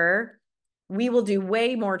sugar. We will do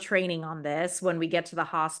way more training on this when we get to the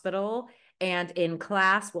hospital, and in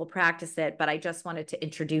class we'll practice it, but I just wanted to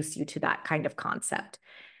introduce you to that kind of concept.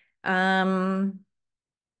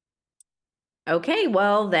 Okay,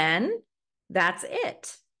 well then, that's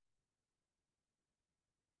it.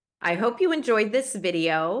 I hope you enjoyed this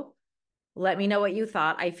video. Let me know what you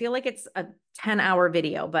thought. I feel like it's a 10-hour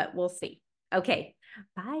video, but we'll see. Okay,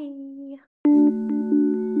 bye.